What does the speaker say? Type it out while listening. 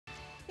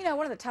You know,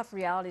 one of the tough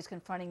realities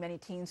confronting many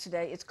teens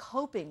today is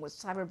coping with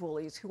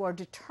cyberbullies who are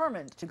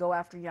determined to go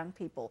after young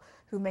people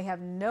who may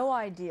have no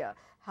idea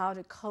how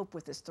to cope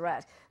with this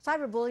threat.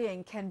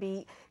 Cyberbullying can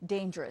be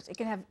dangerous. It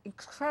can have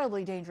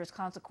incredibly dangerous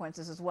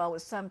consequences as well,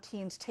 with some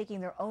teens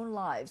taking their own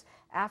lives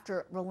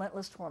after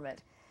relentless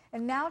torment.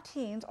 And now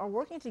teens are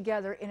working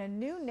together in a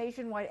new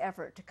nationwide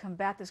effort to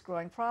combat this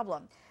growing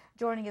problem.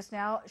 Joining us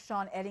now,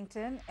 Shawn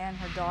Edgington and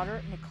her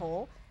daughter,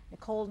 Nicole.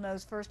 Nicole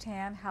knows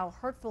firsthand how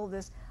hurtful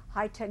this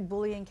high-tech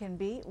bullying can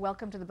be.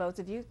 Welcome to the both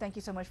of you. Thank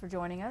you so much for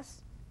joining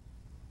us.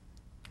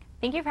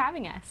 Thank you for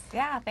having us.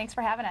 Yeah, thanks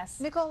for having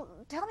us. Nicole,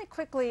 tell me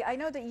quickly, I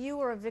know that you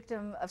were a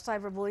victim of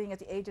cyberbullying at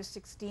the age of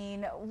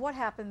 16. What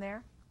happened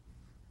there?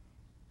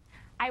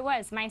 I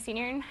was. My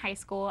senior year in high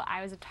school,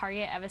 I was a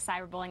target of a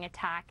cyberbullying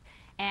attack.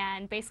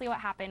 And basically what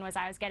happened was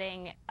I was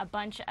getting a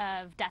bunch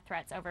of death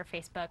threats over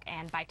Facebook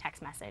and by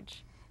text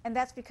message. And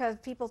that's because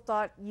people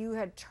thought you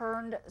had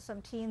turned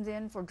some teens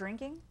in for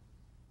drinking?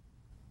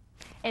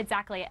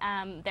 Exactly.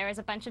 There was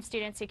a bunch of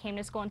students who came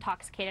to school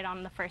intoxicated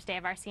on the first day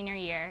of our senior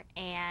year,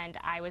 and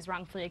I was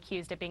wrongfully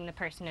accused of being the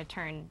person who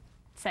turned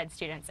said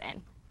students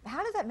in.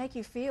 How did that make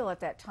you feel at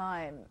that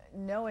time,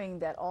 knowing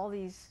that all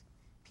these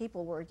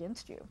people were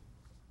against you?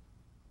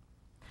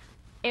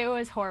 It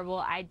was horrible.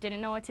 I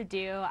didn't know what to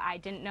do. I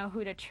didn't know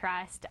who to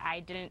trust. I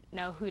didn't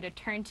know who to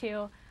turn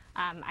to.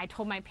 I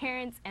told my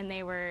parents, and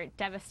they were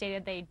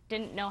devastated. They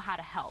didn't know how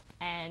to help,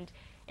 and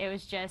it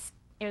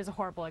was a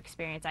horrible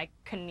experience. I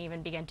couldn't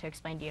even begin to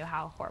explain to you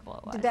how horrible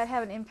it was. Did that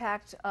have an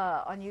impact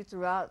on you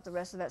throughout the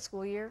rest of that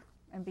school year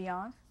and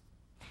beyond?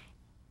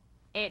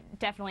 It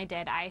definitely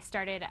did. I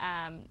started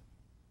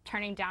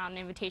turning down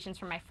invitations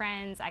from my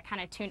friends. I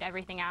kind of tuned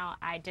everything out.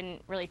 I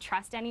didn't really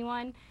trust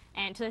anyone,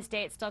 and to this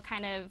day it still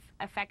kind of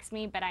affects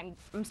me, but I'm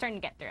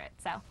starting to get through it.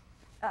 So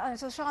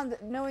Shawn,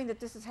 knowing that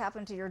this has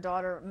happened to your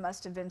daughter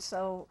must have been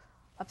so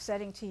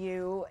upsetting to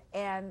you,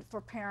 and for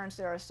parents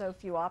there are so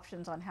few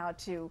options on how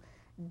to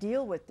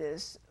deal with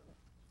this.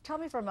 Tell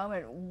me for a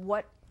moment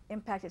what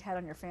impact it had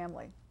on your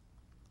family.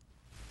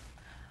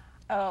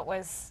 Oh,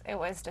 it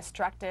was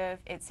destructive.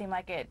 It seemed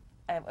like it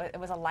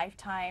was a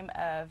lifetime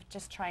of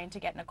just trying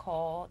to get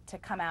Nicole to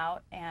come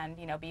out and,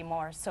 you know, be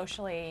more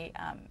socially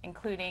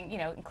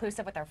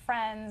inclusive with her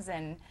friends,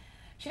 and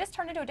she just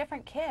turned into a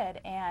different kid.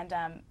 And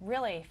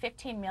really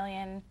 15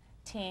 million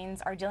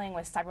teens are dealing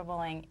with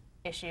cyberbullying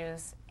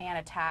issues and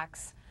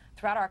attacks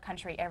throughout our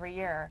country every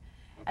year.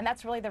 And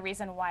that's really the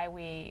reason why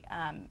we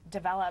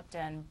developed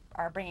and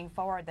are bringing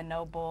forward the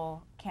No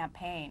Bull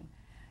campaign,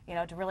 you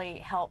know, to really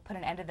help put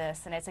an end to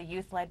this. And it's a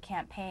youth-led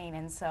campaign,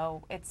 and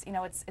so it's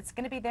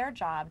going to be their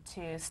job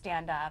to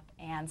stand up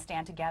and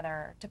stand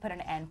together to put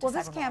an end to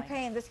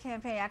cyberbullying. This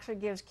campaign actually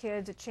gives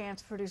kids a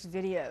chance to produce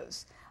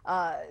videos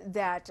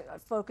that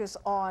focus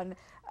on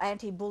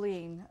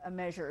anti-bullying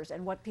measures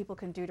and what people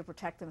can do to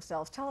protect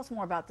themselves. Tell us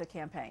more about the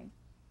campaign.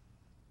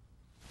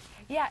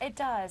 Yeah, it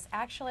does.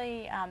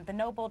 Actually, the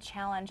No Bull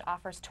Challenge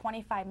offers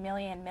 25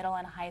 million middle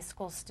and high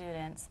school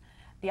students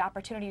the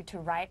opportunity to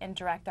write and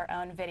direct their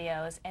own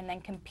videos and then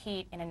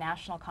compete in a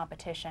national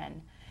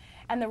competition.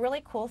 And the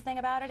really cool thing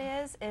about it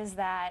is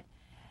that,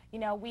 you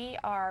know, we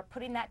are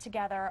putting that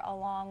together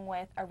along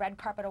with a red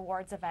carpet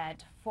awards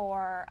event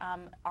for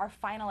our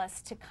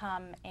finalists to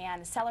come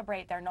and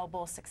celebrate their No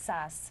Bull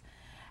success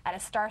at a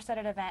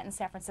star-studded event in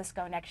San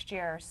Francisco next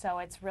year. So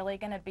it's really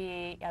going to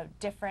be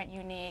different,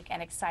 unique,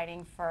 and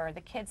exciting for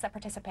the kids that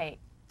participate.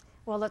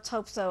 Well, let's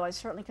hope so. I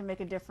certainly can make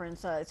a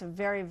difference. It's a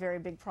very, very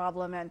big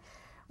problem, and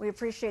we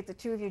appreciate the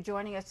two of you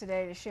joining us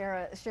today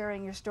to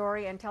sharing your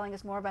story and telling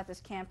us more about this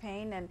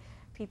campaign. And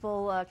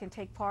people can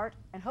take part,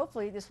 and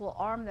hopefully this will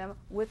arm them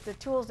with the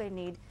tools they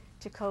need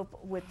to cope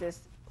with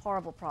this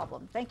horrible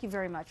problem. Thank you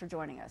very much for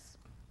joining us.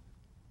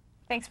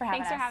 Thanks for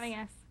having us. Thanks for having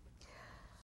us.